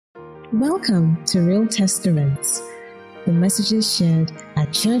Welcome to Real Testaments, the messages shared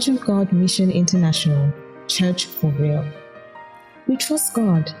at Church of God Mission International, Church for Real. We trust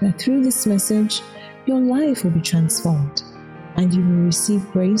God that through this message, your life will be transformed and you will receive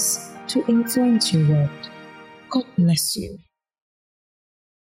grace to influence your world. God bless you.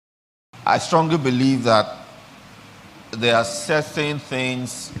 I strongly believe that there are certain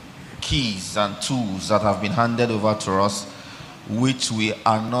things, keys and tools that have been handed over to us which we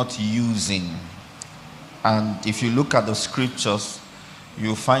are not using. And if you look at the scriptures,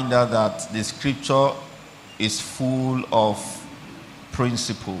 you'll find out that the scripture is full of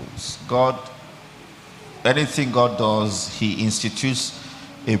principles. Anything God does, he institutes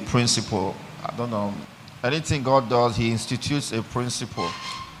a principle. Anything God does, he institutes a principle.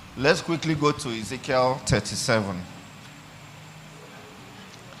 Let's quickly go to Ezekiel 37.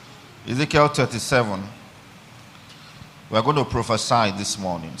 Ezekiel 37. We're going to prophesy this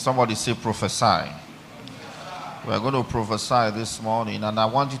morning. Somebody say prophesy. We're going to prophesy this morning, and I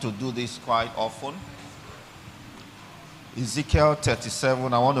want you to do this quite often. Ezekiel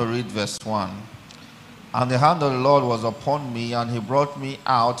 37, I want to read verse 1. And the hand of the Lord was upon me, and he brought me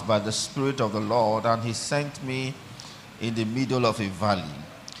out by the Spirit of the Lord, and he sent me in the middle of a valley.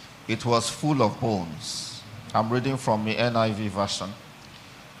 It was full of bones. I'm reading from the NIV version.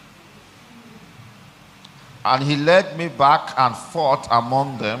 And he led me back and forth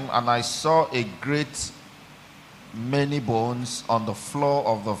among them, and I saw a great many bones on the floor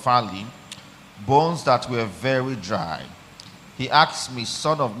of the valley, bones that were very dry. He asked me,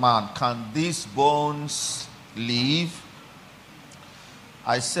 Son of man, can these bones live?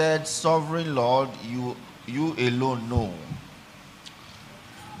 I said, Sovereign Lord, you alone know.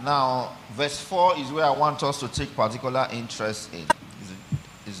 Now, verse 4 is where I want us to take particular interest in.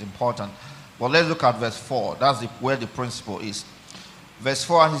 It's important. But let's look at verse 4. That's where the principle is. Verse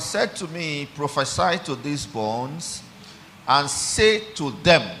 4, and he said to me, prophesy to these bones and say to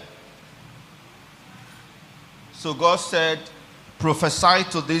them. So God said, prophesy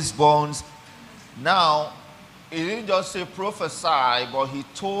to these bones. Now, he didn't just say prophesy, but he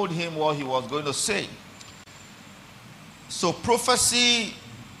told him what he was going to say. So prophecy,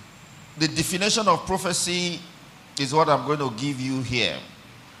 the definition of prophecy is what I'm going to give you here.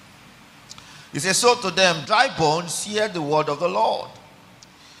 He says, so to them, dry bones, hear the word of the Lord.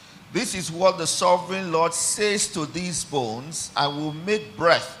 This is what the sovereign Lord says to these bones. I will make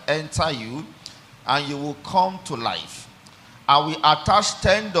breath enter you, and you will come to life. I will attach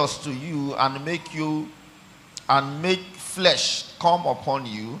tendons to you and make flesh come upon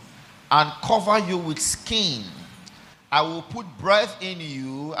you and cover you with skin. I will put breath in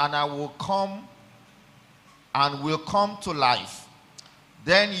you, and I will come to life.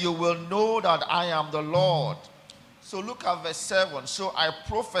 Then you will know that I am the Lord. So look at verse 7. So I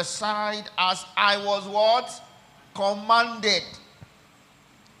prophesied as I was what? Commanded.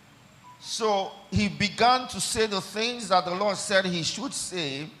 So he began to say the things that the Lord said he should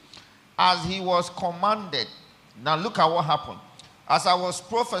say as he was commanded. Now look at what happened. As I was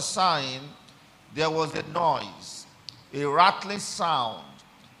prophesying, there was a noise, a rattling sound,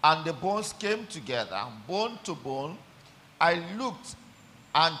 and the bones came together, bone to bone. I looked,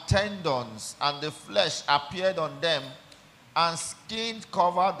 and tendons and the flesh appeared on them, and skin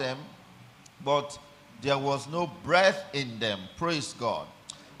covered them, but there was no breath in them. Praise God.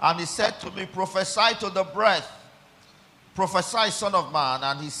 And he said to me, prophesy to the breath. Prophesy, Son of man.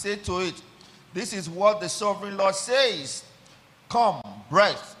 And he said to it, this is what the sovereign Lord says. Come,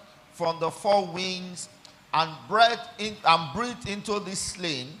 breath from the four winds, and breathe into this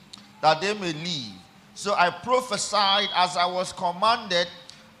slain, that they may live. So I prophesied as I was commanded,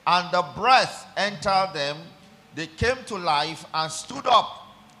 and the breath entered them. They came to life and stood up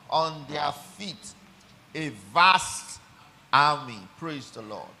on their feet, a vast army. Praise the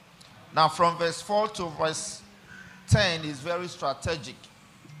Lord. Now from verse 4 to verse 10 is very strategic.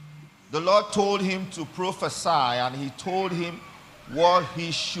 The Lord told him to prophesy, and he told him what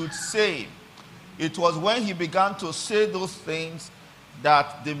he should say. It was when he began to say those things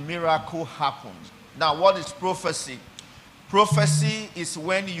that the miracle happened. Now, what is prophecy? Prophecy is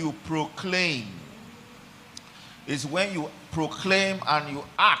when you proclaim. It's when you proclaim and you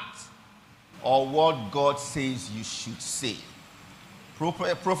act on what God says you should say.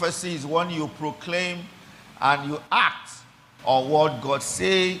 Prophecy is when you proclaim and you act on what God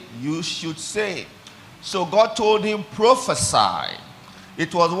says you should say. So God told him, prophesy.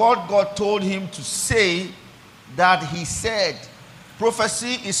 It was what God told him to say that he said.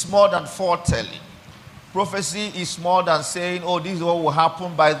 Prophecy is more than foretelling. Prophecy is more than saying, oh, this is what will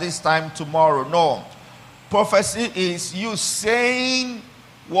happen by this time tomorrow. No. Prophecy is you saying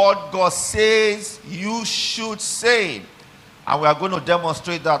what God says you should say. And we are going to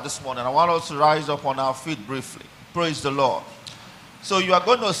demonstrate that this morning. I want us to rise up on our feet briefly. Praise the Lord. So you are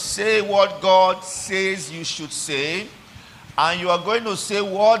going to say what God says you should say. And you are going to say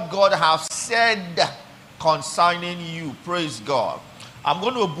what God has said concerning you. Praise God. I'm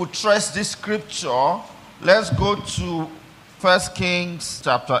going to buttress this scripture. Let's go to 1 Kings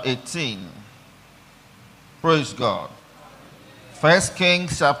chapter 18. Praise God. 1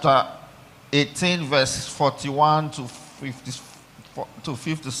 Kings chapter 18 verse 41 to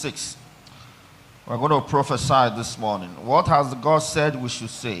 56. We're going to prophesy this morning. What has God said we should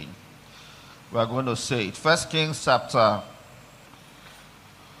say? We're going to say it. 1 Kings chapter,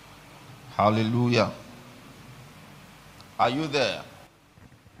 hallelujah. Are you there?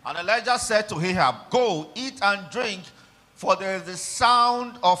 And Elijah said to Ahab, go, eat and drink, for there is the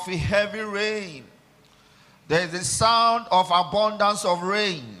sound of a heavy rain. There is the sound of abundance of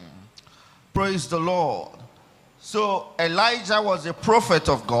rain. Praise the Lord. So Elijah was a prophet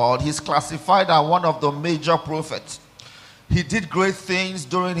of God. He's classified as one of the major prophets. He did great things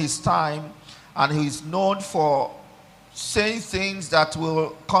during his time, and he's known for saying things that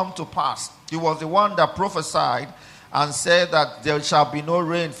will come to pass. He was the one that prophesied and said that there shall be no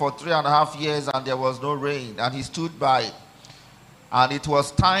rain for 3.5 years, and there was no rain, and he stood by it. And it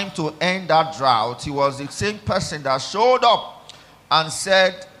was time to end that drought. He was the same person that showed up and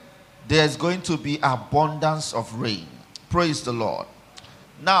said there's going to be abundance of rain. Praise the Lord.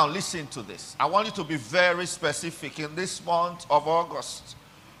 Now listen to this. I want you to be very specific in this month of August.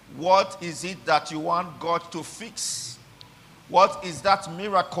 What is it that you want God to fix? What is that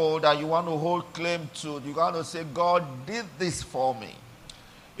miracle that you want to hold claim to? You want to say, God did this for me.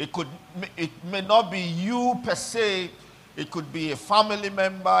 It may not be you per se. It could be a family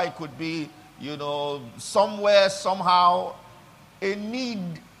member. It could be, somewhere, somehow, a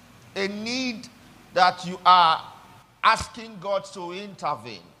need that you are asking God to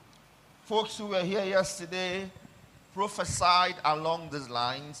intervene. Folks who were here yesterday prophesied along these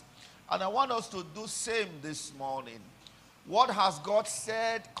lines, and I want us to do same this morning. What has God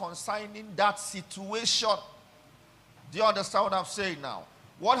said concerning that situation? Do you understand what I'm saying now?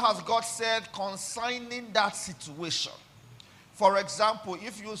 What has God said concerning that situation? For example,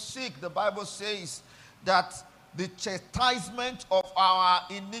 if you seek, the Bible says that the chastisement of our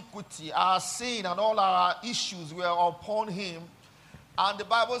iniquity, our sin, and all our issues were upon him. And the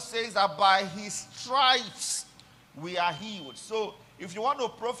Bible says that by his stripes we are healed. So if you want to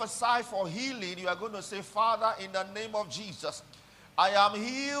prophesy for healing, you are going to say, Father, in the name of Jesus, I am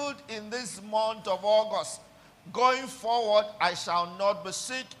healed in this month of August. Going forward, I shall not be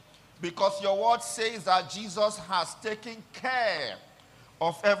sick, because your word says that Jesus has taken care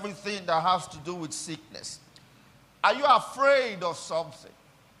of everything that has to do with sickness. Are you afraid of something?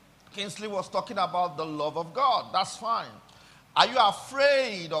 Kingsley was talking about the love of God. That's fine. Are you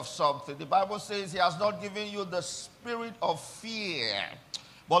afraid of something? The Bible says he has not given you the spirit of fear,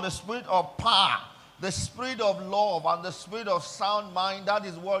 but the spirit of power, the spirit of love, and the spirit of sound mind. That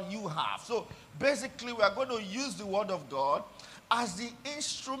is what you have. So basically, we are going to use the word of God as the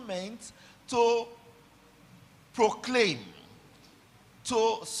instrument to proclaim,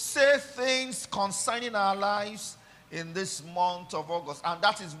 to say things concerning our lives in this month of August. And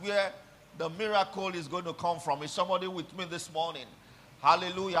that is where the miracle is going to come from. Is somebody with me this morning?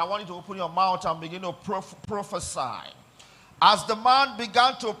 Hallelujah. I want you to open your mouth and begin to prophesy. As the man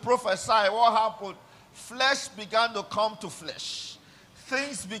began to prophesy, what happened? Flesh began to come to flesh.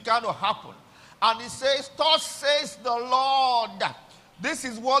 Things began to happen. And he says, thus says the Lord. This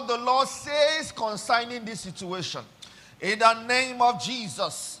is what the Lord says concerning this situation. In the name of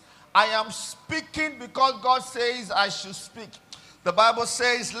Jesus, I am speaking because God says I should speak. The Bible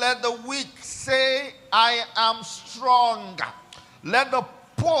says, let the weak say, I am strong. Let the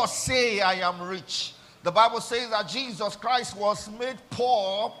poor say, I am rich. The Bible says that Jesus Christ was made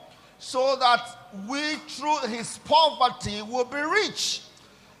poor so that we, through his poverty, will be rich.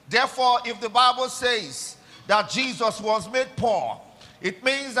 Therefore, if the Bible says that Jesus was made poor, it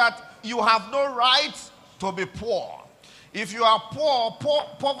means that you have no right to be poor. If you are poor,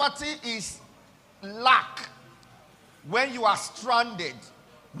 poverty is lack. When you are stranded,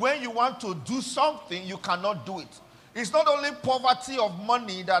 when you want to do something, you cannot do it. It's not only poverty of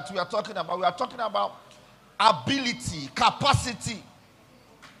money that we are talking about. We are talking about ability, capacity.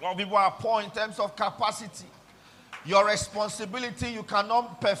 Well, people are poor in terms of capacity. Your responsibility, you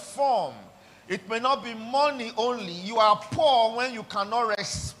cannot perform. It may not be money only. You are poor when you cannot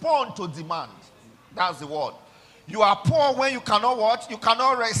respond to demand. That's the word. You are poor when you cannot what? You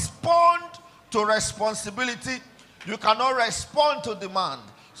cannot respond to responsibility. You cannot respond to demand.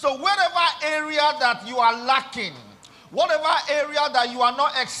 So whatever area that you are lacking, whatever area that you are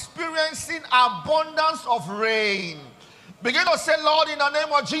not experiencing abundance of rain, begin to say, Lord, in the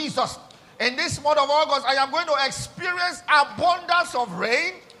name of Jesus, in this month of August, I am going to experience abundance of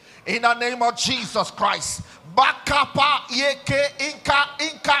rain in the name of Jesus Christ. Bakapa yeke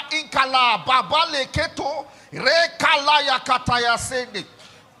inka la babale keto rekala yakataya sende.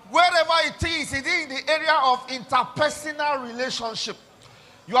 Wherever it is in the area of interpersonal relationship,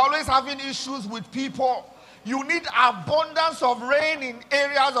 you're always having issues with people. You need abundance of rain in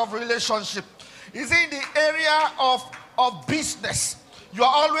areas of relationship. Is in the area of business. You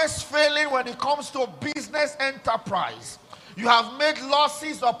are always failing when it comes to business enterprise. You have made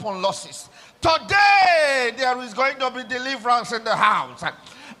losses upon losses. Today, there is going to be deliverance in the house.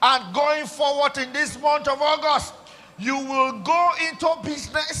 And going forward in this month of August, you will go into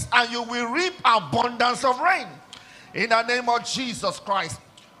business and you will reap abundance of rain. In the name of Jesus Christ.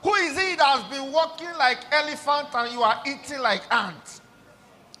 Who is it that has been walking like elephant and you are eating like ants?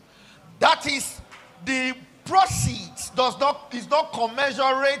 That is the proceeds is not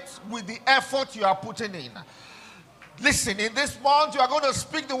commensurate with the effort you are putting in. Listen, in this month, you are going to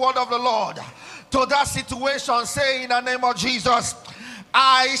speak the word of the Lord to that situation. Say in the name of Jesus,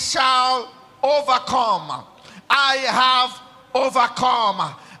 I shall overcome. I have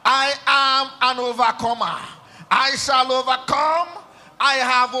overcome. I am an overcomer. I shall overcome. I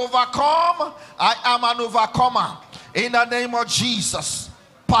have overcome. I am an overcomer. In the name of Jesus.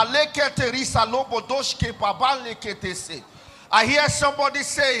 I hear somebody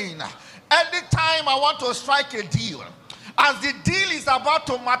saying, anytime I want to strike a deal, as the deal is about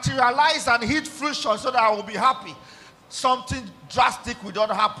to materialize and hit fruition so that I will be happy, something drastic will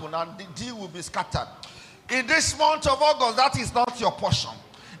not happen and the deal will be scattered. In this month of August, that is not your portion.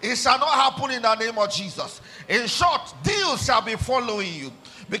 It shall not happen in the name of Jesus. In short, deals shall be following you,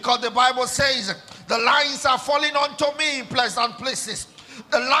 because the Bible says, the lines are falling unto me in pleasant places.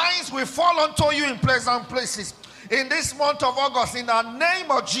 The lines will fall unto you in pleasant places. In this month of August, in the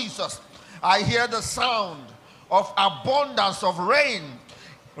name of Jesus, I hear the sound of abundance of rain.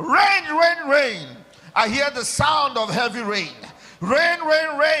 Rain, rain, rain. I hear the sound of heavy rain. Rain,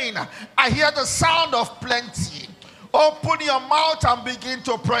 rain, rain. I hear the sound of plenty. Open your mouth and begin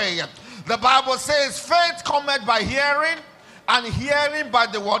to pray. The Bible says, faith cometh by hearing, and hearing by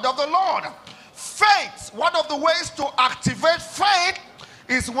the word of the Lord. Faith, one of the ways to activate faith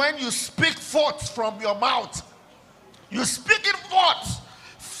is when you speak forth from your mouth. You speak it forth.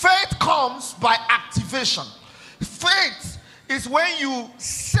 Faith comes by activation. Faith is when you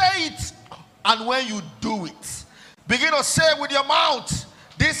say it and when you do it. Begin to say with your mouth,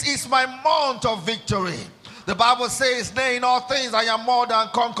 this is my month of victory. The Bible says, nay, in all things I am more than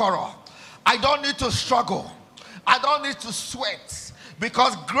conqueror. I don't need to struggle. I don't need to sweat,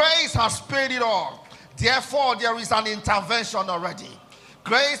 because grace has paid it all. Therefore, there is an intervention already.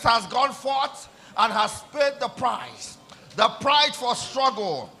 Grace has gone forth and has paid the price. The price for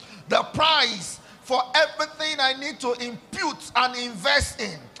struggle. The price for everything I need to impute and invest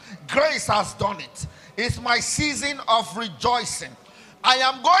in. Grace has done it. It's my season of rejoicing. I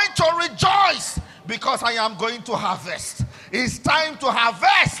am going to rejoice because I am going to harvest. It's time to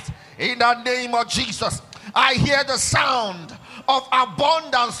harvest in the name of Jesus. I hear the sound of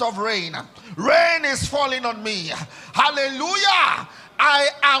abundance of rain. Rain is falling on me. Hallelujah. I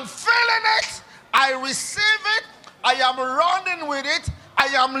am feeling it. I receive it. I am running with it. I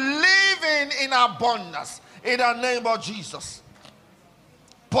am living in abundance in the name of Jesus.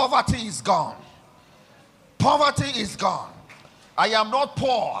 Poverty is gone. Poverty is gone. I am not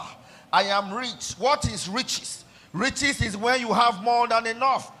poor. I am rich. What is riches? Riches is when you have more than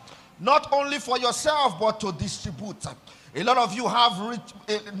enough. Not only for yourself, but to distribute. A lot of you have rich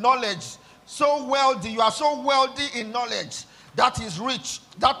knowledge. So wealthy. You are so wealthy in knowledge. That is rich.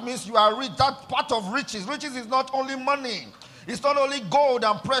 That means you are rich. That part of riches. Riches is not only money. It's not only gold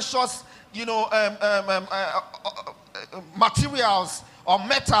and precious, materials or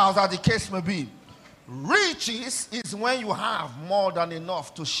metals, as the case may be. Riches is when you have more than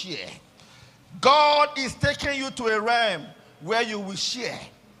enough to share. God is taking you to a realm where you will share,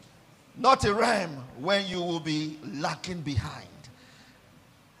 not a realm when you will be lacking behind.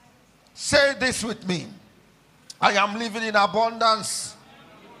 Say this with me. I am living in abundance.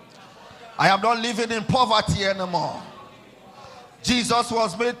 I am not living in poverty anymore. Jesus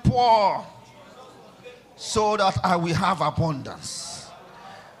was made poor so that I will have abundance.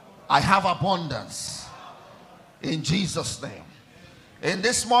 I have abundance in Jesus' name. In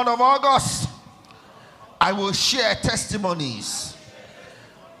this month of August, I will share testimonies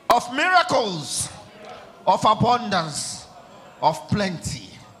of miracles, of abundance, of plenty.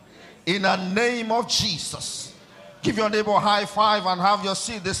 In the name of Jesus. Give your neighbor a high five and have your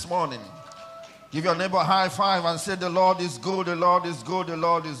seat this morning. Give your neighbor a high five and say, the Lord is good, the Lord is good, the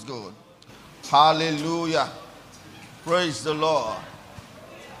Lord is good. Hallelujah. Praise the Lord.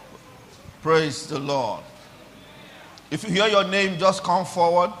 Praise the Lord. If you hear your name, just come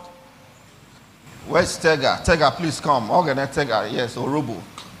forward. Where's Tega? Tega, please come. Okay, Tega. Yes, Orubu.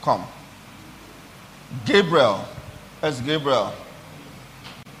 Come. Gabriel. Where's Gabriel?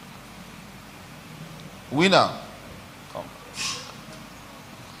 Winner. Come.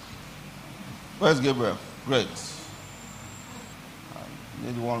 Where's Gabriel? Great. I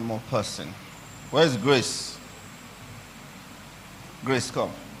need one more person. Where's Grace? Grace,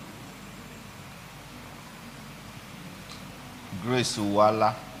 come. Grace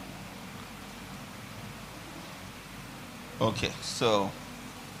Uwala. Okay, so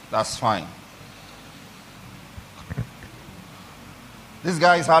that's fine. These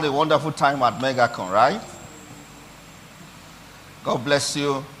guys had a wonderful time at MegaCon, right? God bless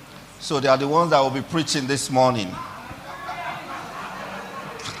you. So they are the ones that will be preaching this morning.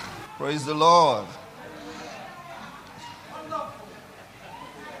 Praise the Lord.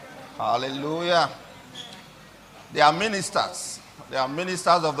 Hallelujah. They are ministers. They are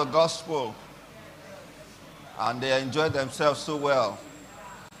ministers of the gospel. And they enjoy themselves so well.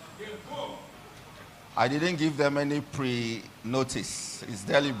 I didn't give them any pre-notice. It's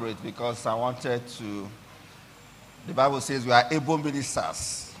deliberate because I wanted to. The Bible says we are able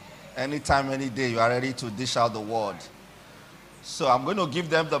ministers. Anytime, any day, you are ready to dish out the word. So I'm going to give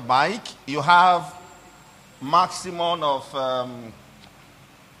them the mic. You have maximum of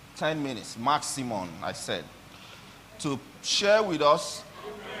 10 minutes. Maximum, I said. To share with us.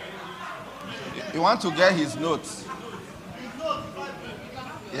 You want to get his notes.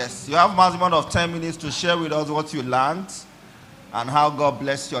 Yes, you have maximum of 10 minutes to share with us what you learned and how God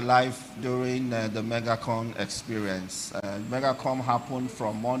blessed your life during the MegaCon experience. MegaCon happened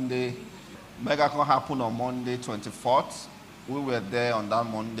from Monday. MegaCon happened on Monday 24th. We were there on that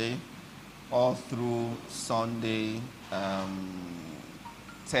Monday all through Sunday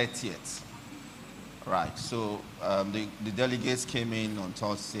 30th. Right, so the delegates came in on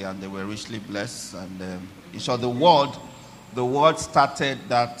Thursday and they were richly blessed. And in short, the word started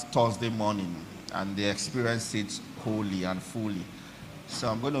that Thursday morning and they experienced it wholly and fully. So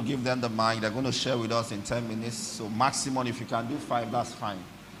I'm going to give them the mic. They're going to share with us in 10 minutes. So maximum, if you can do 5, that's fine.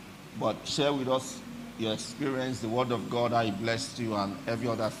 But share with us your experience, the word of God, how he blessed you, and every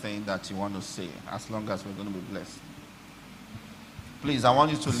other thing that you want to say, as long as we're going to be blessed. Please, I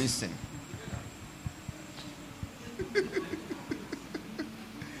want you to listen.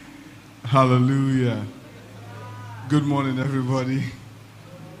 Hallelujah. Good morning, everybody.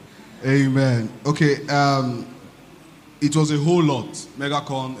 Amen. Okay, it was a whole lot.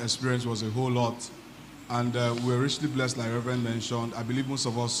 MegaCon experience was a whole lot. And we were richly blessed, like Reverend mentioned. I believe most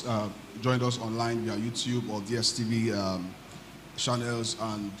of us joined us online via YouTube or DSTV channels,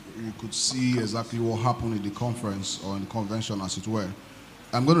 and you could see exactly what happened in the conference or in the convention, as it were.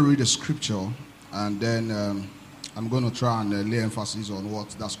 I'm going to read a scripture, and then I'm going to try and lay emphasis on what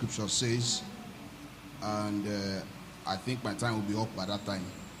that scripture says. And I think my time will be up by that time.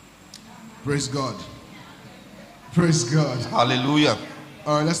 Praise God. Praise God. Hallelujah.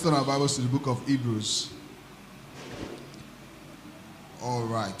 All right, let's turn our Bibles to the book of Hebrews. All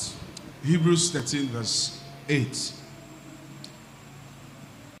right. Hebrews 13 verse 8.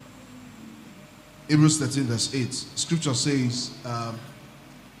 Hebrews 13 verse 8. Scripture says,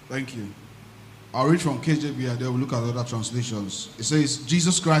 thank you. I'll read from KJV and then we'll look at other translations. It says,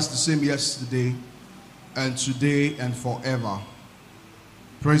 Jesus Christ the same yesterday and today and forever.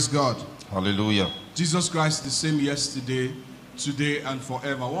 Praise God. Hallelujah. Jesus Christ the same yesterday, today and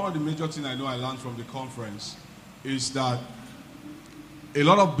forever. One of the major things I know I learned from the conference is that a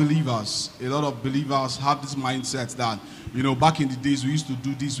lot of believers have this mindset that, back in the days we used to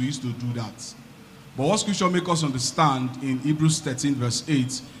do this, we used to do that. But what scripture makes us understand in Hebrews 13 verse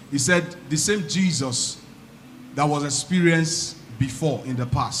 8, he said the same Jesus that was experienced before in the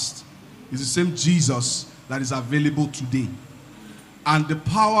past is the same Jesus that is available today. And the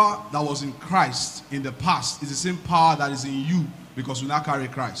power that was in Christ in the past is the same power that is in you because we now carry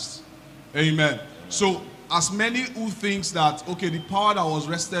Christ. Amen. So as many who thinks that, okay, the power that was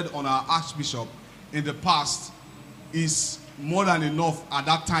rested on our Archbishop in the past is more than enough at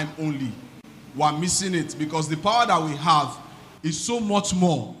that time only, we're missing it, because the power that we have is so much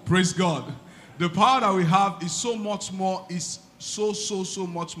more. Praise God. The power that we have is so much more, is so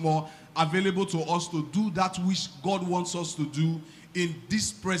much more available to us to do that which God wants us to do in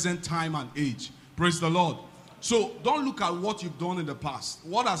this present time and age. Praise the Lord. So don't look at what you've done in the past.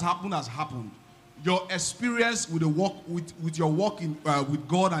 What has happened has happened. Your experience with the walk with your walk in, with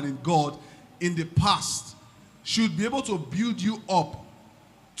God and in God in the past should be able to build you up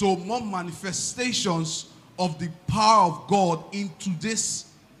to more manifestations of the power of God in today's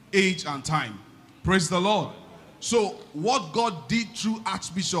age and time. Praise the Lord. So what God did through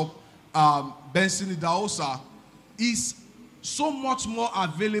Archbishop Benson Idahosa is so much more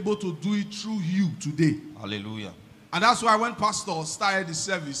available to do it through you today. Hallelujah. And that's why when Pastor started the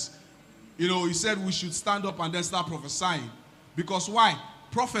service, he said we should stand up and then start prophesying. Because why?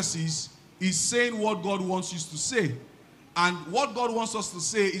 Prophecies is saying what God wants you to say. And what God wants us to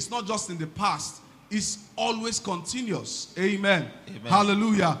say is not just in the past, it's always continuous. Amen. Amen.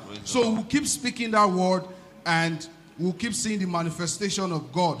 Hallelujah. So we'll keep speaking that word and we'll keep seeing the manifestation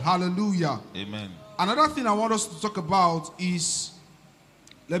of God. Hallelujah. Amen. Another thing I want us to talk about is,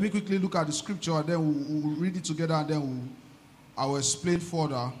 let me quickly look at the scripture and then we'll read it together and then I will explain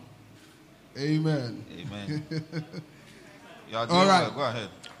further. Amen. Amen. You are doing all right. well. Go ahead.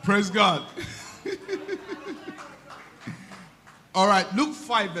 Praise God. All right. Luke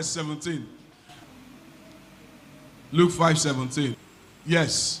 5 verse 17. Luke 5:17.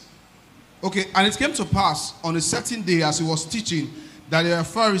 Yes. Okay. And it came to pass on a certain day as he was teaching that there were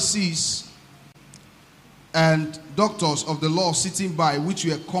Pharisees and doctors of the law sitting by, which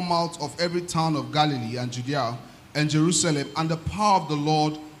were come out of every town of Galilee and Judea and Jerusalem, and the power of the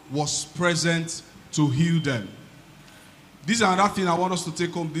Lord was present to heal them. This is another thing I want us to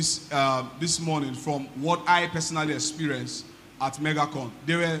take home this morning from what I personally experienced at MegaCon.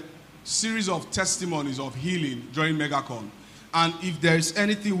 There were series of testimonies of healing during MegaCon. And if there is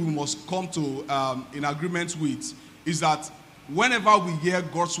anything we must come to in agreement with, is that whenever we hear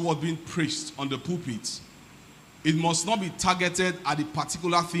God's word being preached on the pulpit, it must not be targeted at a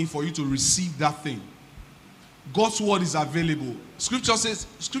particular thing for you to receive that thing. God's word is available. Scripture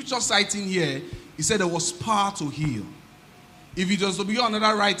citing here, he said there was power to heal. If it was to be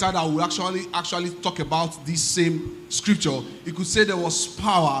another writer that would actually talk about this same scripture, he could say there was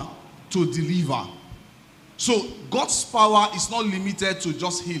power to deliver. So God's power is not limited to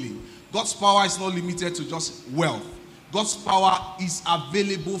just healing. God's power is not limited to just wealth. God's power is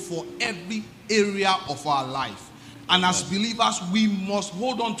available for every area of our life. And as believers, we must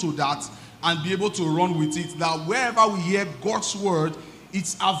hold on to that and be able to run with it. That wherever we hear God's word,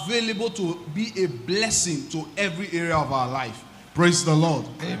 it's available to be a blessing to every area of our life. Praise the Lord.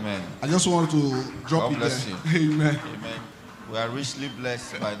 Amen. I just wanted to drop God it bless there. you. Amen. Amen. We are richly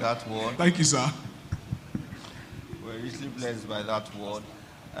blessed by that word. Thank you, sir. We're richly blessed by that word.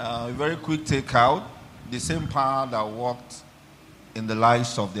 A very quick take out. The same power that worked in the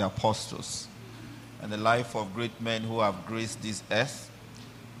lives of the apostles and the life of great men who have graced this earth,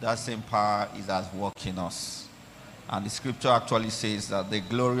 that same power is at work in us. And the scripture actually says that the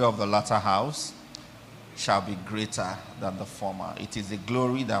glory of the latter house shall be greater than the former. It is the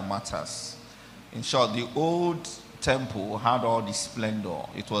glory that matters. In short, the old temple had all the splendor.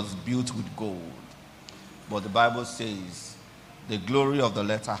 It was built with gold. But the Bible says the glory of the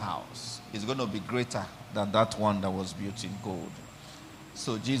latter house is going to be greater than that one that was built in gold.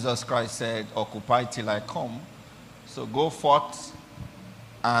 So Jesus Christ said, occupy till I come. So go forth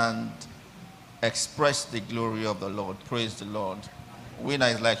and express the glory of the Lord. Praise the Lord. Winner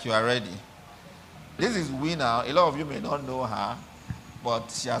is like you are ready. This is Winner. A lot of you may not know her,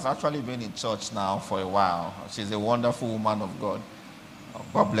 but she has actually been in church now for a while. She's a wonderful woman of God.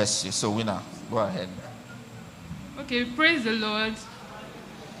 God bless you. So Winner, go ahead. Okay, praise the Lord.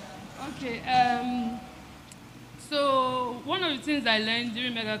 Okay, so one of the things I learned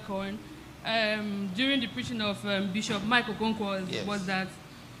during MegaCon, during the preaching of Bishop Mike Okonkwo was that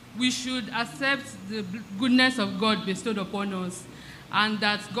we should accept the goodness of God bestowed upon us, and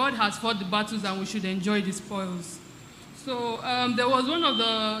that God has fought the battles and we should enjoy the spoils. So there was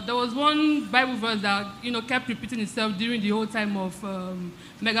one Bible verse that kept repeating itself during the whole time of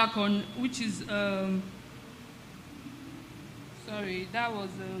MegaCon, which is that was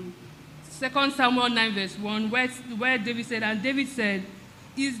 2 Samuel 9 verse 1, where David said, and David said,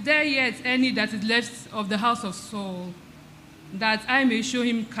 is there yet any that is left of the house of Saul, that I may show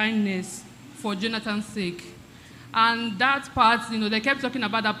him kindness for Jonathan's sake? And that part, they kept talking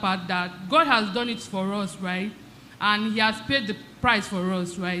about that part, that God has done it for us, right? And he has paid the price for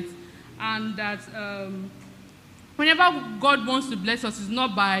us, right? And that whenever God wants to bless us, it's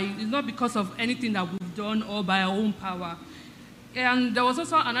not because of anything that we've done or by our own power. And there was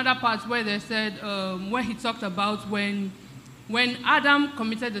also another part where they said, where he talked about when Adam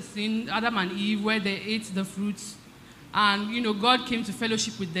committed the sin, Adam and Eve, where they ate the fruits, and God came to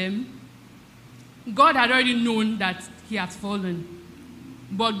fellowship with them. God had already known that he had fallen,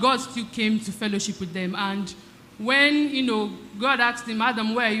 but God still came to fellowship with them. And when, God asked him,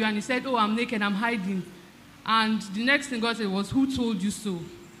 Adam, where are you? And he said, oh, I'm naked, I'm hiding. And the next thing God said was, who told you so?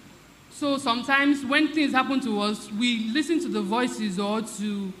 So sometimes when things happen to us, we listen to the voices or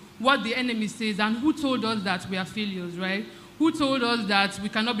to what the enemy says, and who told us that we are failures, right? Who told us that we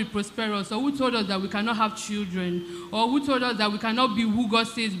cannot be prosperous, or who told us that we cannot have children, or who told us that we cannot be who God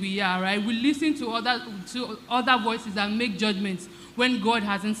says we are, right? We listen to other voices and make judgments when God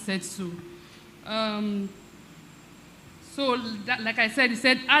hasn't said so. Like I said, he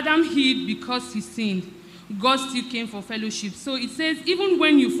said, Adam hid because he sinned. God still came for fellowship. So it says, even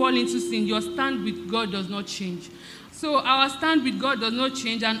when you fall into sin, your stand with God does not change. So our stand with God does not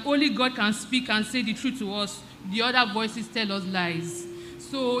change, and only God can speak and say the truth to us. The other voices tell us lies.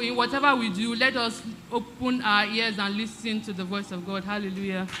 So in whatever we do, let us open our ears and listen to the voice of God.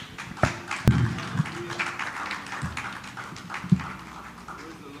 Hallelujah.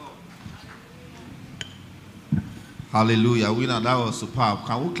 Hallelujah. Winner, that was superb.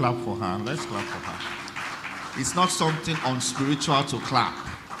 Can we clap for her? Let's clap for her. It's not something unspiritual to clap.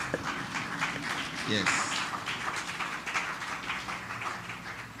 Yes.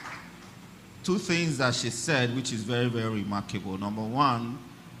 Two things that she said, which is very, very remarkable. Number one,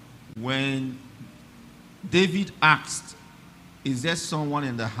 when David asked, is there someone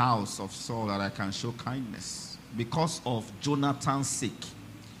in the house of Saul that I can show kindness? Because of Jonathan's sake.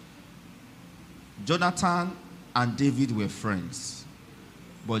 Jonathan and David were friends.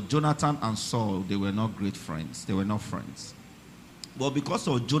 But Jonathan and Saul, they were not great friends. They were not friends. But because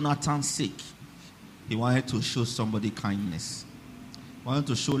of Jonathan's sake, he wanted to show somebody kindness. He wanted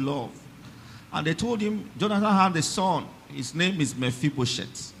to show love. And they told him, Jonathan had a son. His name is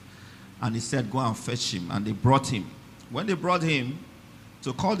Mephibosheth. And he said, go and fetch him. And they brought him. When they brought him,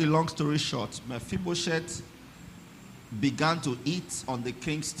 to cut the long story short, Mephibosheth began to eat on the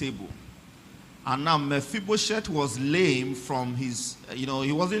king's table. And now Mephibosheth was lame from his,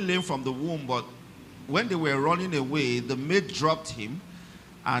 he wasn't lame from the womb, but when they were running away, the maid dropped him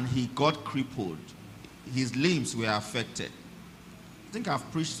and he got crippled. His limbs were affected. I think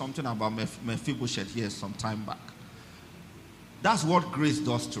I've preached something about Mephibosheth here some time back. That's what grace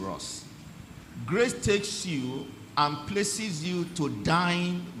does to us. Grace takes you and places you to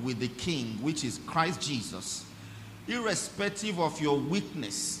dine with the King, which is Christ Jesus, irrespective of your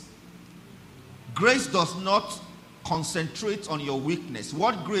weakness. Grace does not concentrate on your weakness.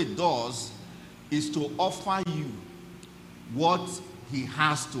 What grace does is to offer you what he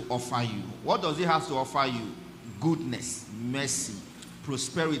has to offer you. What does he have to offer you? Goodness, mercy,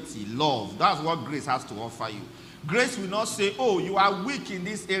 prosperity, love. That's what grace has to offer you. Grace will not say, oh, you are weak in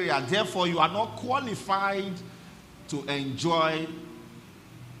this area, therefore you are not qualified to enjoy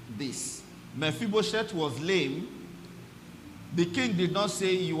this. Mephibosheth was lame. The king did not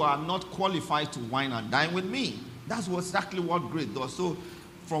say, you are not qualified to wine and dine with me. That's exactly what grace does. So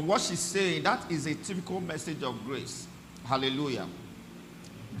from what she's saying, that is a typical message of grace. Hallelujah.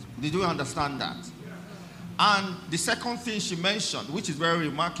 Did you understand that? And the second thing she mentioned, which is very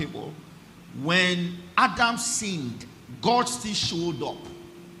remarkable, when Adam sinned, God still showed up.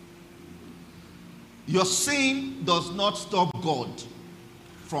 Your sin does not stop God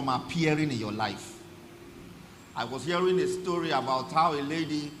from appearing in your life. I was hearing a story about how a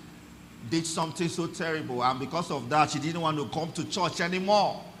lady did something so terrible, and because of that, she didn't want to come to church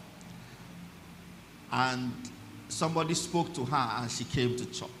anymore. And somebody spoke to her, and she came to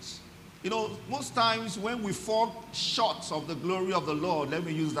church. Most times when we fall short of the glory of the Lord, let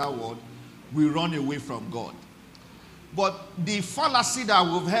me use that word, we run away from God. But the fallacy that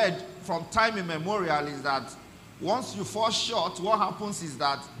we've heard from time immemorial is that once you fall short, what happens is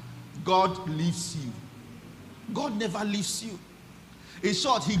that God leaves you. God never leaves you. In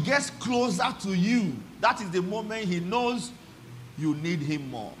short, he gets closer to you. That is the moment he knows you need him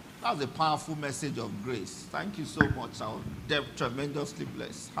more. That's a powerful message of grace. Thank you so much. I'm tremendously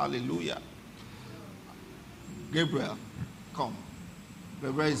blessed. Hallelujah. Gabriel, come.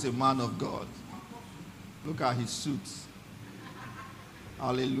 Gabriel is a man of God. Look at his suit.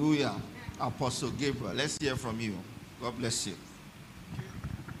 Hallelujah. Apostle Gabriel, let's hear from you. God bless you.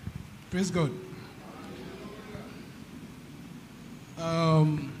 Praise God. I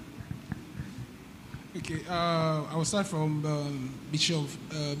will start from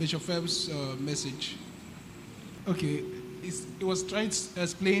Bishop Phelps' message. Okay, it was trying to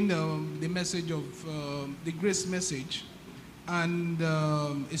explain the message of the grace message, and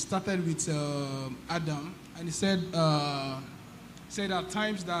it started with Adam, and he said at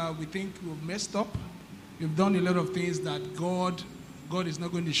times that we think we've messed up, we've done a lot of things that God God is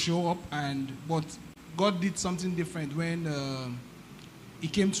not going to show up, but God did something different when he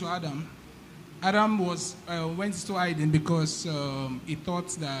came to Adam. Adam went to hiding because he thought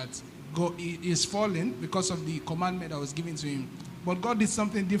that God is fallen because of the commandment that was given to him. But God did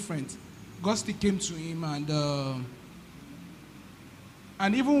something different. God still came to him,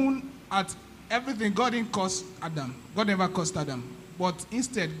 and even at everything, God didn't curse Adam. God never cursed Adam. But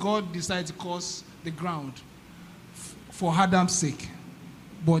instead, God decided to curse the ground for Adam's sake.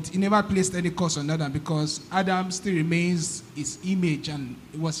 But he never placed any curse on Adam because Adam still remains his image and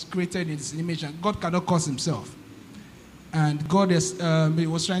it was created in his image, and God cannot curse himself. And God he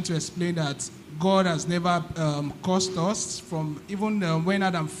was trying to explain that God has never cursed us from even when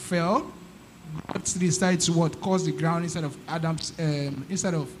Adam fell. God decided to curse the ground instead of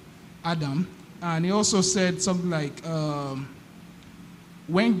Adam. And he also said something like,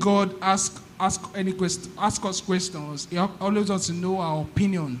 when God asks us questions, he always wants to know our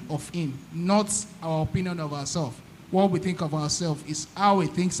opinion of him, not our opinion of ourselves. What we think of ourselves is how he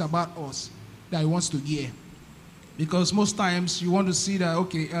thinks about us that he wants to hear. Because most times you want to see that,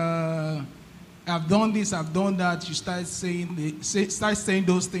 okay, I've done this, I've done that. You start saying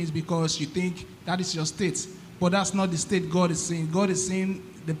those things because you think that is your state. But that's not the state God is saying. God is saying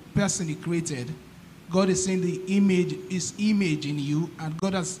the person he created. God is saying his image in you, and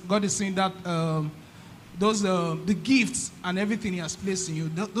God is saying that the gifts and everything he has placed in you,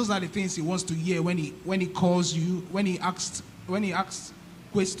 those are the things he wants to hear when he calls you, when he asks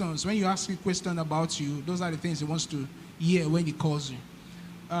questions, when you ask a question about you, those are the things he wants to hear when he calls you.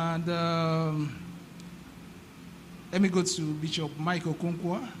 And let me go to Bishop Michael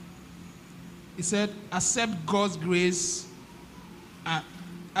Okonkwo. He said, accept God's grace,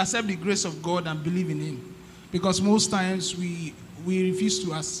 accept the grace of God and believe in him. Because most times we refuse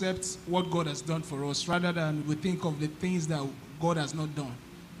to accept what God has done for us rather than we think of the things that God has not done.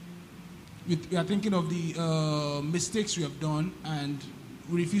 We are thinking of the mistakes we have done, and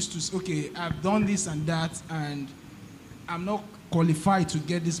we refuse to say, okay, I've done this and that, and I'm not qualified to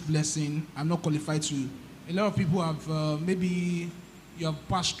get this blessing. I'm not qualified to. A lot of people have maybe you have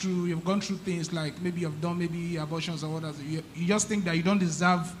passed through, you've gone through things like maybe you've done maybe abortions or whatever. You just think that you don't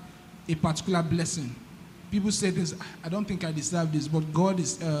deserve a particular blessing. People say this, I don't think I deserve this, but God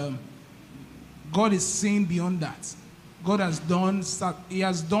is seeing beyond that. God has done, he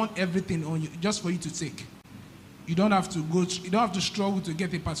has done everything on you just for you to take. You don't have to struggle to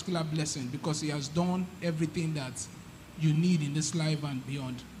get a particular blessing because he has done everything that you need in this life and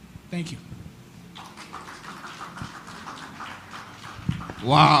beyond. Thank you.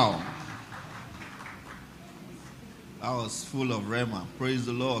 Wow. That was full of rhema. Praise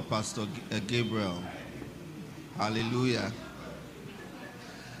the Lord, Pastor Gabriel. Hallelujah.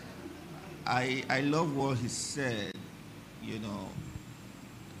 I love what he said. You know,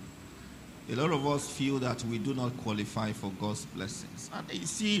 a lot of us feel that we do not qualify for God's blessings. And you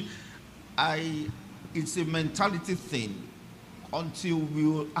see, it's a mentality thing until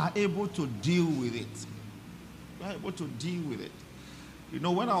we are able to deal with it. We are able to deal with it. You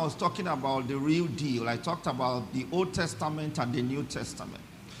know, when I was talking about the real deal, I talked about the Old Testament and the New Testament.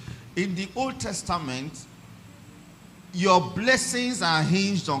 In the Old Testament, your blessings are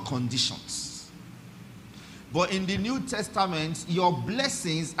hinged on conditions. But in the New Testament, your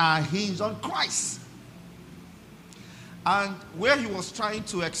blessings are hinged on Christ. And where he was trying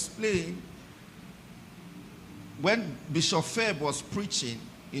to explain, when Bishop Feb was preaching,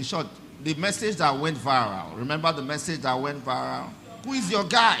 in short, the message that went viral. Remember the message that went viral? Who is your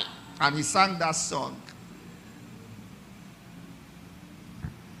guy? And he sang that song.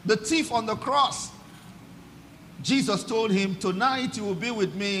 The thief on the cross. Jesus told him, tonight you will be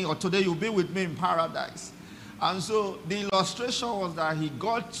with me, or today you will be with me in paradise. And so the illustration was that he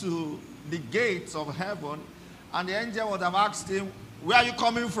got to the gates of heaven, and the angel would have asked him, where are you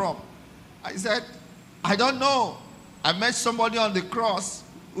coming from? I said, I don't know. I met somebody on the cross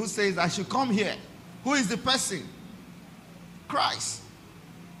who says I should come here. Who is the person? Christ.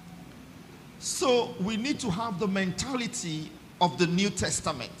 So we need to have the mentality of the New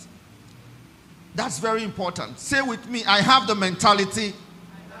Testament. That's very important. Say with me, I have the mentality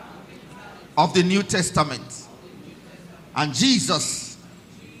of the New Testament. And Jesus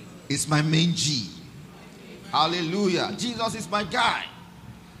is my main G. Hallelujah. Jesus is my guy.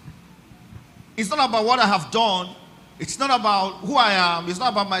 It's not about what I have done. It's not about who I am. It's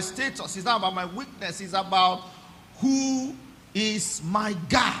not about my status. It's not about my weakness. It's about who is my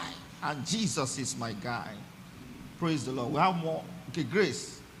guy. And Jesus is my guy. Praise the Lord. We have more. Okay,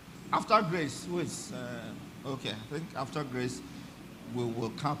 Grace. After Grace, who is, okay, I think after Grace, we'll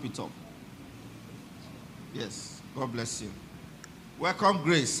cap it up. Yes, God bless you. Welcome,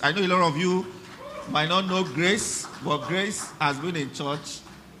 Grace. I know a lot of you might not know Grace, but Grace has been in church.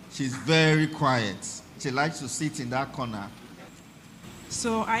 She's very quiet. She likes to sit in that corner.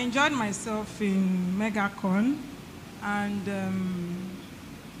 So I enjoyed myself in MegaCon, and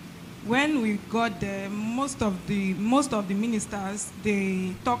when we got there, most of the ministers,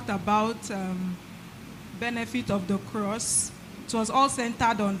 they talked about benefit of the cross. It was all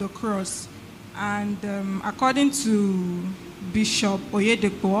centered on the cross, and according to Bishop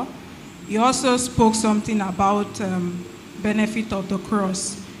Oyedepo, he also spoke something about benefit of the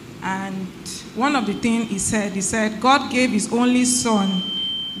cross. And one of the things he said, God gave his only son,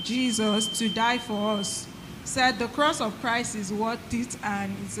 Jesus, to die for us. He said the cross of Christ is worth it,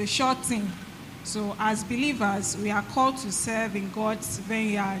 and it's a short thing. So as believers, we are called to serve in God's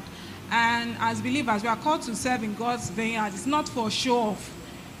vineyard. And as believers, we are called to serve in God's vineyard. It's not for show off.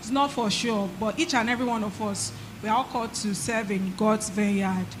 It's not for show off, but each and every one of us, we are all called to serve in God's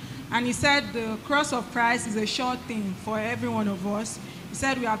vineyard. And he said the cross of Christ is a short thing for every one of us. He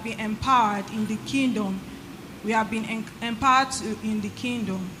said we have been empowered in the kingdom. We have been empowered in the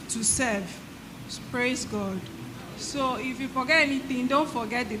kingdom to serve. Praise God. So if you forget anything, don't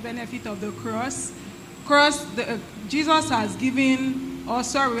forget the benefit of the cross. Jesus has given,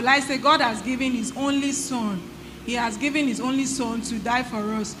 will I say God has given his only son. He has given his only son to die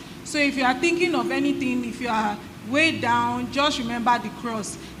for us. So if you are thinking of anything, if you are way down, just remember the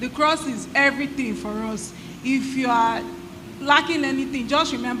cross. The cross is everything for us. If you are lacking anything,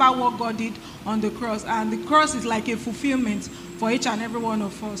 just remember what God did on the cross. And the cross is like a fulfillment for each and every one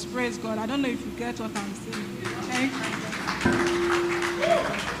of us. Praise God. I don't know if you get what I'm saying. Thank you.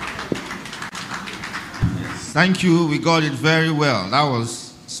 Yes, thank you. We got it very well. That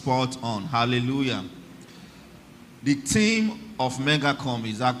was spot on. Hallelujah. The theme of MegaCom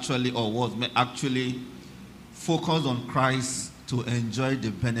is was actually focused on Christ to enjoy the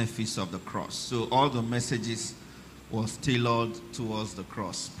benefits of the cross. So all the messages was tailored towards the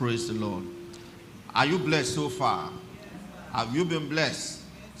cross. Praise the Lord. Are you blessed so far? Have you been blessed?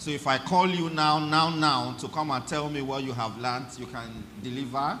 So if I call you now to come and tell me what you have learned, you can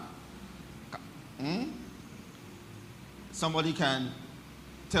deliver? Somebody can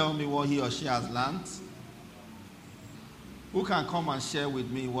tell me what he or she has learned? Who can come and share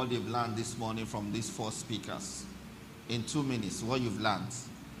with me what they've learned this morning from these 4 speakers? In 2 minutes, what you've learned.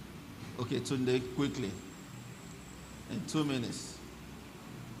 Okay, Tunde, quickly. In 2 minutes.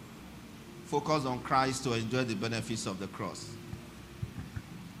 Focus on Christ to enjoy the benefits of the cross.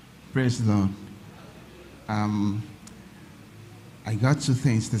 Praise the Lord. I got 2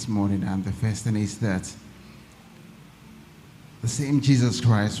 things this morning, and the first thing is that the same Jesus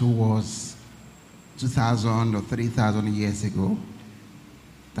Christ who was 2,000 or 3,000 years ago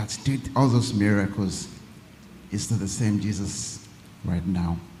that did all those miracles is still the same Jesus right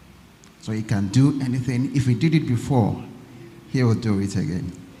now. So he can do anything. If he did it before, he will do it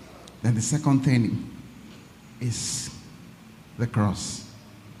again. Then the second thing is the cross.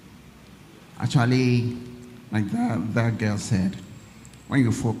 Actually, like that girl said, when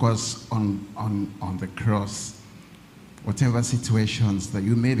you focus on the cross, whatever situations that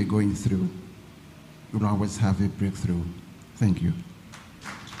you may be going through, you'll always have a breakthrough. Thank you.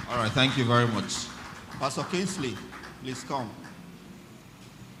 All right, thank you very much. Pastor Kingsley, please come.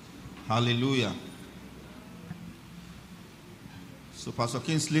 Hallelujah. So Pastor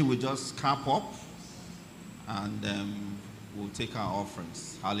Kingsley will just cap up and we'll take our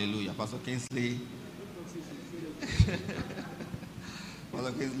offerings. Hallelujah. Pastor Kingsley.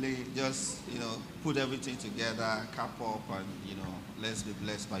 Pastor Kingsley, just, put everything together, cap up, and, let's be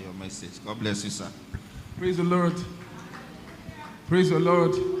blessed by your message. God bless you, sir. Praise the Lord. Praise the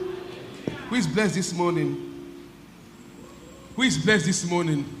Lord. Who is blessed this morning? Who is blessed this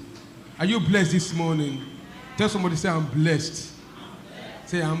morning? Are you blessed this morning? Tell somebody, say, I'm blessed.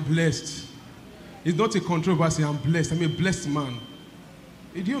 Say, I'm blessed. It's not a controversy. I'm blessed. I'm a blessed man.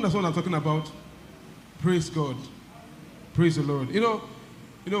 Do you understand what I'm talking about? Praise God. Praise the Lord.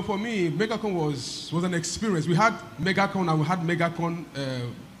 For me, MegaCon was an experience. We had MegaCon and we had MegaCon,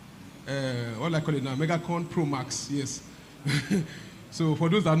 what do I call it now? MegaCon Pro Max, yes. So for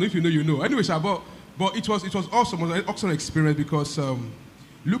those that know, if you know, you know. Anyway, but it was awesome. It was an awesome experience because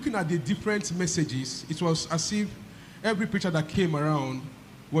looking at the different messages, it was as if every preacher that came around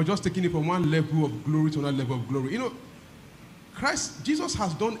was just taking it from one level of glory to another level of glory. Jesus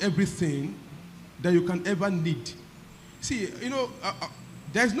has done everything that you can ever need. See,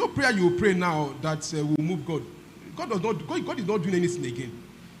 there's no prayer you will pray now that will move God. God is not doing anything again.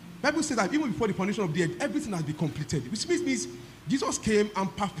 The Bible says that even before the foundation of the earth, everything has been completed, which means Jesus came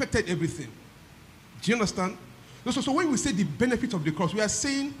and perfected everything. Do you understand? So when we say the benefit of the cross, we are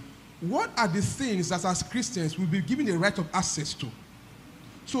saying, what are the things that as Christians we'll be given the right of access to?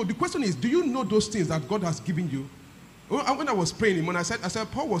 So the question is, do you know those things that God has given you? When I was praying, when I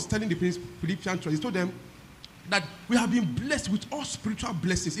said Paul was telling the Philippians church, he told them that we have been blessed with all spiritual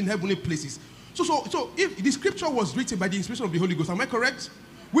blessings in heavenly places. So if the scripture was written by the inspiration of the Holy Ghost, am I correct?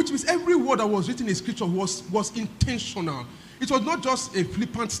 Which means every word that was written in scripture was intentional. It was not just a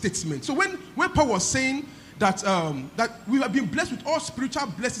flippant statement. So when Paul was saying that we have been blessed with all spiritual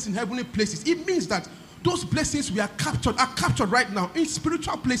blessings in heavenly places, it means that those blessings are captured right now in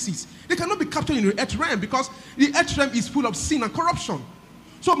spiritual places. They cannot be captured in the earth realm because the earth realm is full of sin and corruption.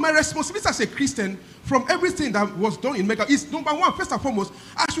 So my responsibility as a Christian from everything that was done in Mega is, number one, first and foremost,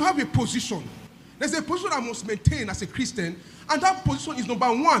 I should have a position. There's a position I must maintain as a Christian, and that position is number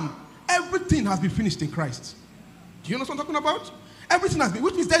one, everything has been finished in Christ. Do you know what I'm talking about? Everything has been,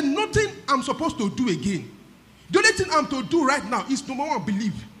 which means there's nothing I'm supposed to do again. The only thing I'm to do right now is number one,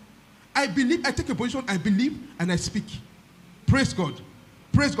 believe. I believe, I take a position, I believe, and I speak. Praise God.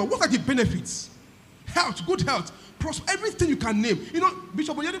 Praise God. What are the benefits? Health, good health, prosper, everything you can name. You know,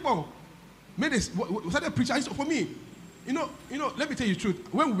 Bishop Oyedipo made this, was that a preacher? For me, you know, let me tell you the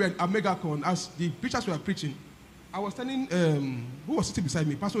truth. When we were at MegaCon, as the preachers were preaching, I was telling, who was sitting beside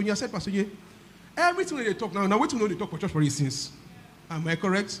me? Pastor Onya said, Pastor Ye, everything when they talk now wait to know they talk for church for instance. Am I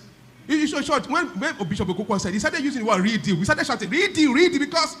correct? In short, when Bishop Okoko said, he started using the word real deal. We started shouting, real deal,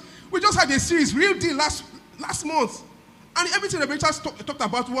 because we just had a series, real deal, last month. And everything the preachers talked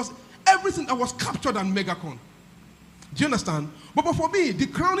about was everything that was captured on MegaCon. Do you understand? But for me, the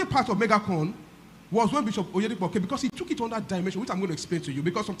crowning part of MegaCon was when Bishop Oyedipo came, because he took it on that dimension, which I'm going to explain to you.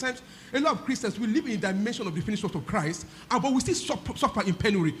 Because sometimes a lot of Christians, we live in the dimension of the finished work of Christ, but we still suffer in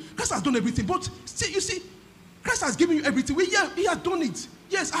penury. Christ has done everything, but still, you see, Christ has given you everything. He has done it.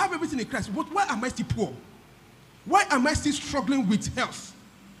 Yes, I have everything in Christ, but why am I still poor? Why am I still struggling with health?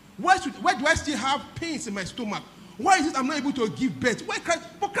 Why do I still have pains in my stomach? Why is it I'm not able to give birth?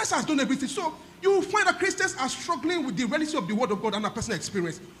 But Christ has done everything. So you will find that Christians are struggling with the reality of the Word of God and our personal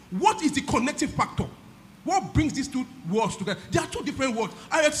experience. What is the connective factor? What brings these two words together? There are two different words.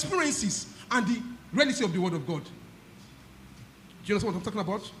 Our experiences and the reality of the Word of God. Do you understand what I'm talking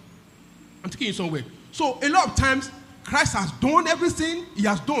about? I'm taking you somewhere. So a lot of times, Christ has done everything he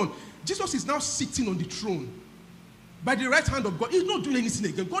has done. Jesus is now sitting on the throne by the right hand of God. He's not doing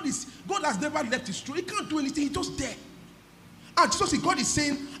anything again. God has never left his throne. He can't do anything. He's just there. And God is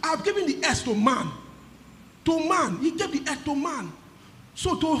saying, I have given the earth to man. To man. He gave the earth to man.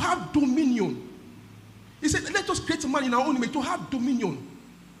 So to have dominion. He said, let us create man in our own image. To have dominion.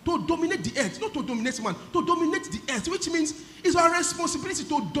 To dominate the earth. Not to dominate man. To dominate the earth. Which means it's our responsibility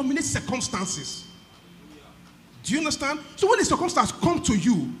to dominate circumstances. Do you understand? So when the circumstance comes to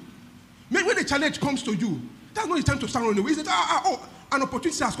you, when the challenge comes to you, that's not the time to start running away. He said, an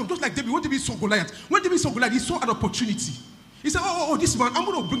opportunity has come. Just like David. When David saw Goliath, he saw an opportunity. He said, this man, I'm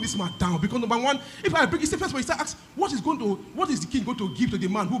going to bring this man down. Because number one, if I bring, he said, first of all, he started asking, what is the king going to give to the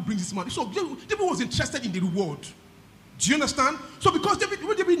man who brings this man? So David was interested in the reward. Do you understand? So because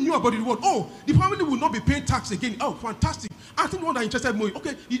when David knew about the reward, the family will not be paying tax again. Oh, fantastic. I think the one that interested more,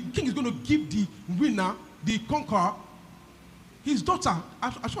 okay, the king is going to give the winner, the conqueror, his daughter.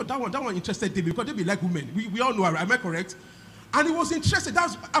 I'm sure that one interested David because David like women. We all know her, am I correct? And he was interested.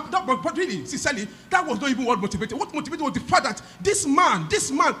 But really, sincerely, that was not even what motivated. What motivated was the fact that this man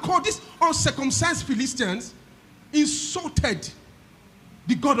called these uncircumcised Philistines insulted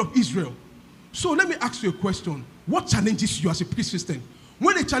the God of Israel. So let me ask you a question. What challenges you as a Christian?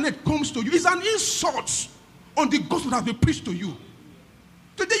 When a challenge comes to you, it's an insult on the gospel that has been preached to you.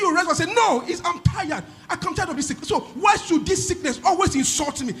 Today you rise and say, no, I'm tired. I'm tired of this sickness. So why should this sickness always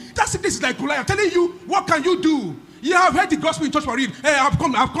insult me? That sickness is like Goliath telling you, what can you do? Yeah, I've heard the gospel in church for real. Hey, I've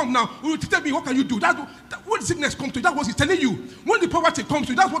come now. Tell me, what can you do? When sickness comes to you, that's what he's telling you. When the poverty comes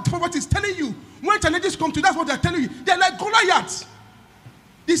to you, that's what the poverty is telling you. When challenges come to you, that's what they're telling you. They're like Goliath.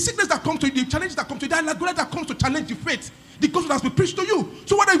 The sickness that comes to you, the challenges that come to you, they're like Goliath that comes to challenge the faith. The gospel that's been preached to you.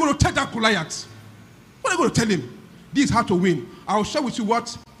 So what are you going to tell that Goliath? What are you going to tell him? This is how to win. I'll share with you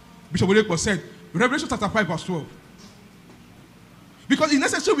what Bishop Oyedipo said. Revelation chapter 5 verse 12. Because it's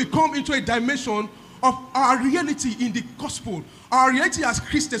necessary we come into a dimension of our reality in the gospel, our reality as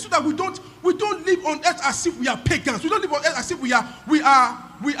Christians, so that we don't live on earth as if we are pagans. We don't live on earth as if we are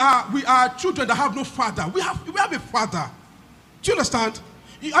children that have no father. We have a father. Do you understand?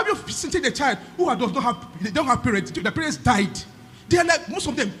 Have you seen a child who they don't have parents? Their parents died. They are like most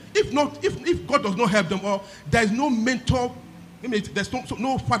of them. If God does not help them, or there is no mentor, there's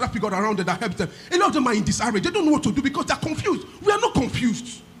no father figure around them that helps them. A lot of them are in disarray. They don't know what to do because they're confused. We are not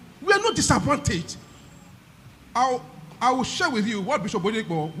confused. We are not disadvantaged. I will share with you what Bishop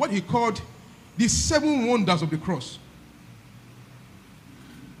Oyedepo, what he called the 7 wonders of the cross.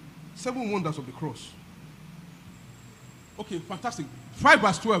 7 wonders of the cross. Okay, fantastic. 5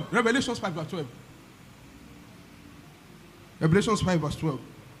 verse 12. Revelations 5 verse 12. Revelations 5 verse 12.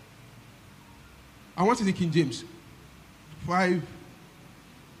 I want it in King James. 5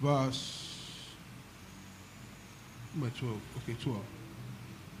 verse 12. Okay, 12.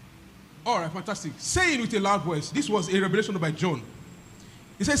 All right, fantastic. Saying with a loud voice. This was a revelation by John.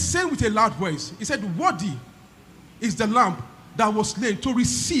 He said, saying with a loud voice. He said, worthy is the lamb that was slain to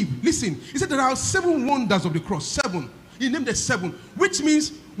receive. Listen, he said there are 7 wonders of the cross. 7. He named it 7, which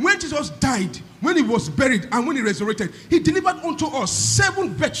means when Jesus died, when he was buried, and when he resurrected, he delivered unto us 7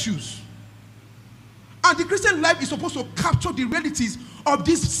 virtues. And the Christian life is supposed to capture the realities of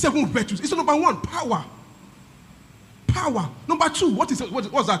these 7 virtues. It's number 1, power. Power. Number 2, what's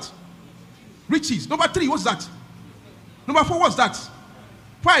that? Riches. Number 3, what's that? Number 4, what's that?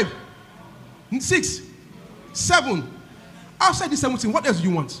 5, 6, 7. Outside this 17, what else do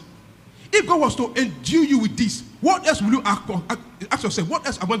you want? If God was to endue you with this, what else will you ask yourself? What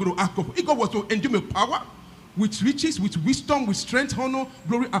else am I going to ask for? If God was to endue me with power, with riches, with wisdom, with strength, honor,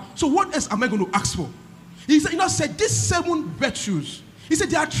 glory, so what else am I going to ask for? He said these 7 virtues. He said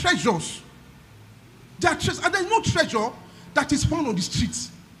they are treasures. They are treasures, and there is no treasure that is found on the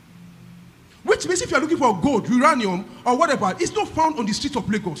streets. Which means if you are looking for gold, uranium, or whatever, it's not found on the streets of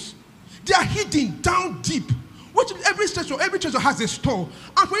Lagos. They are hidden down deep. Which means every treasure has a store.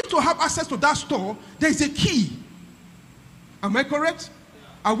 And for you to have access to that store, there is a key. Am I correct?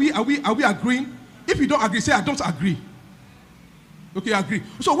 Are we agreeing? If you don't agree, say I don't agree. Okay, I agree.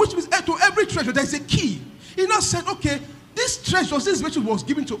 So which means to every treasure there is a key. He now said, okay, this virtue was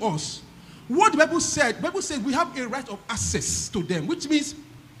given to us. What the Bible said we have a right of access to them, which means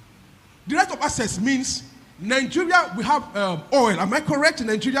the right of access means Nigeria, we have oil. Am I correct? In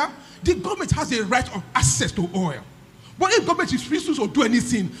Nigeria, the government has a right of access to oil. But if government is refusing to do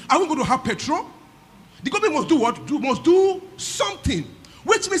anything, are we going to have petrol? The government must do what? Must do something.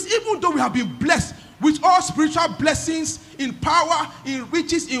 Which means even though we have been blessed with all spiritual blessings in power, in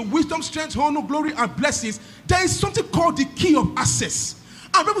riches, in wisdom, strength, honor, glory, and blessings, there is something called the key of access.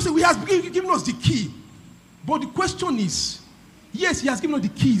 And people say, he has given us the key. But the question is, yes, he has given us the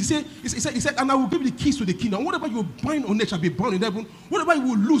keys. He said, and I will give you the keys to the kingdom. Whatever you bind on earth shall be bound in heaven. Whatever you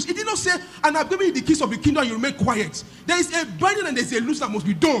will lose. He did not say, and I've given you the keys of the kingdom and you remain quiet. There is a binding and there is a loose that must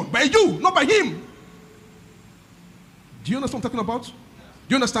be done by you, not by him. Do you understand what I'm talking about? Do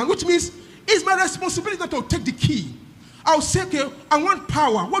you understand? Which means it's my responsibility to take the key. I'll say, okay, I want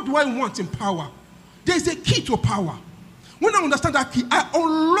power. What do I want in power? There is a key to power. When I understand that key, I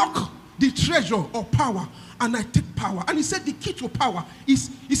unlock the treasure of power. And I take power. And he said the key to power is,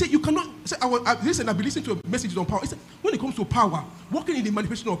 he said you cannot, I've been listening to messages on power. He said when it comes to power, working in the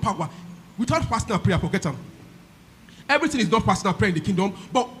manifestation of power, without fasting and prayer, forget them. Everything is not fasting and prayer in the kingdom.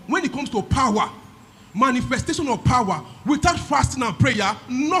 But when it comes to power, manifestation of power, without fasting and prayer,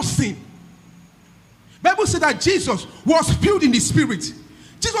 nothing. Bible said that Jesus was filled in the Spirit.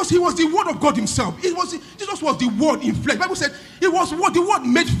 Jesus, he was the Word of God himself. Jesus was the Word in flesh. Bible said he was what the Word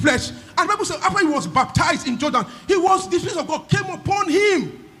made flesh. And Bible said after he was baptized in Jordan, the Spirit of God came upon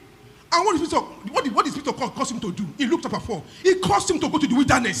him. And what the Spirit of God caused him to do? In Luke chapter 4, he caused him to go to the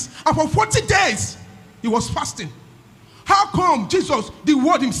wilderness. And for 40 days, he was fasting. How come Jesus, the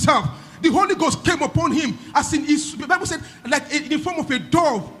Word himself, the Holy Ghost came upon him as in his, the Bible said, like in the form of a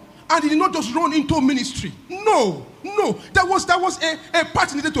dove, and he did not just run into ministry. No. That was a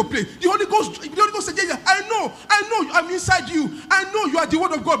part he needed to play. The Holy Ghost said, yeah, I know, I'm inside you. I know you are the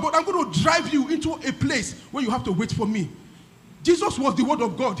Word of God, but I'm going to drive you into a place where you have to wait for me. Jesus was the Word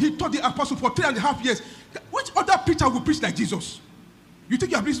of God. He taught the apostles for 3.5 years. Which other preacher will preach like Jesus? You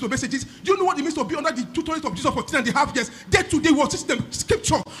think you have listened to messages? Do you know what it means to be under the tutelage of Jesus for 3.5 years? Day to day was teaching them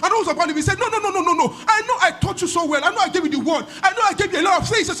scripture. And I was about him. He said, no. I know I taught you so well. I know I gave you the word. I know I gave you a lot of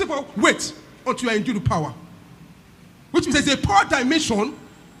things. I said, but wait until you are endued with power. Which means there's a power dimension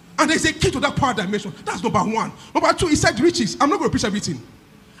and there's a key to that power dimension. That's number 1. Number 2, he said riches. I'm not going to preach everything.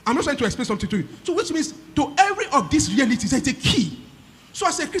 I'm not trying to explain something to you. So which means to every of these realities, there's a key. So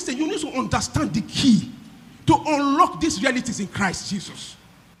as a Christian, you need to understand the key to unlock these realities in Christ Jesus.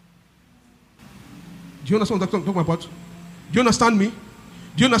 Do you understand what I'm talking about? Do you understand me? Do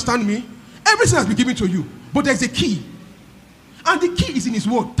you understand me? Everything has been given to you, but there's a key. And the key is in his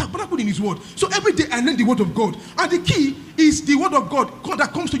word. Tabernacle in his word. So every day I learn the word of God. And the key is the word of God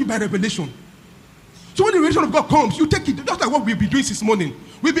that comes to you by revelation. So when the revelation of God comes, you take it. That's like what we've been doing this morning.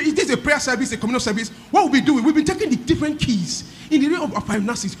 It is a prayer service, a communal service. What we'll be doing, we've been taking the different keys in the area of our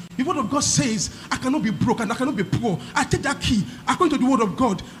finances. The word of God says, I cannot be broke and I cannot be poor. I take that key according to the word of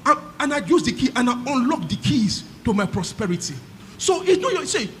God, and I use the key and I unlock the keys to my prosperity. So it's not your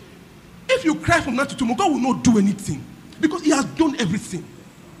say. If you cry from now to tomorrow, God will not do anything because He has done everything.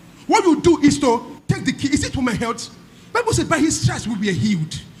 What you do is to take the key. Is it for my health? The Bible says, by His stripes we were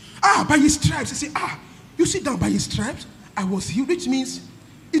healed. By His stripes. They say, you sit down, by His stripes I was healed, which means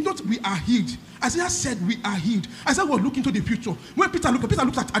it's not we are healed. Isaiah said we are healed. Isaiah was looking to the future. When Peter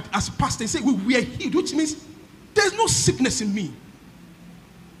looked at as past, they say we are healed, which means there's no sickness in me.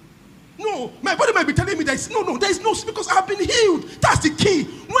 No, my body might be telling me there is no, because I've been healed. That's the key.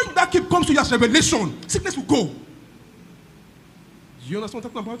 When that key comes to your revelation, sickness will go. Do you understand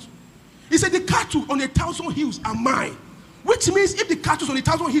what I'm talking about? He said the cattle on 1,000 hills are mine. Which means if the cattle on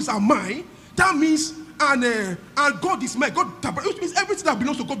 1,000 hills are mine, that means and God is mine. Which means everything that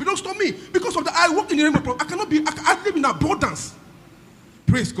belongs to God belongs to me. Because of that, I walk in the realm of I live in abundance.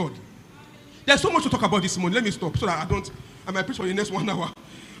 Praise God. There's so much to talk about this morning. Let me stop so that I might preach for the next 1 hour.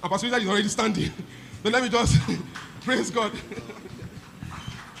 And Pastor Richard is already standing. But let me just praise God.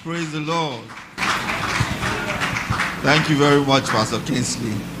 Praise the Lord. Thank you very much, Pastor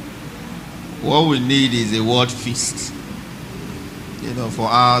Kingsley. What we need is a word feast. For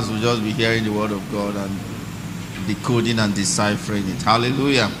hours we'll just be hearing the word of God and decoding and deciphering it.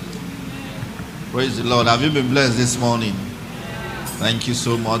 Hallelujah. Praise the Lord. Have you been blessed this morning? Thank you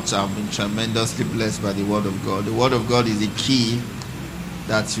so much. I've been tremendously blessed by the word of God. The word of God is the key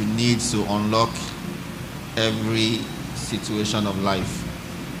that you need to unlock every situation of life.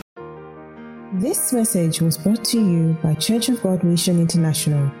 This message was brought to you by Church of God Mission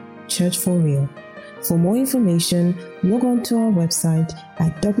International, Church for Real. For more information, log on to our website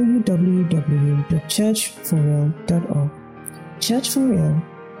at www.churchforreal.org. Church for Real.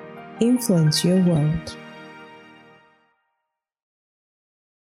 Influence your world.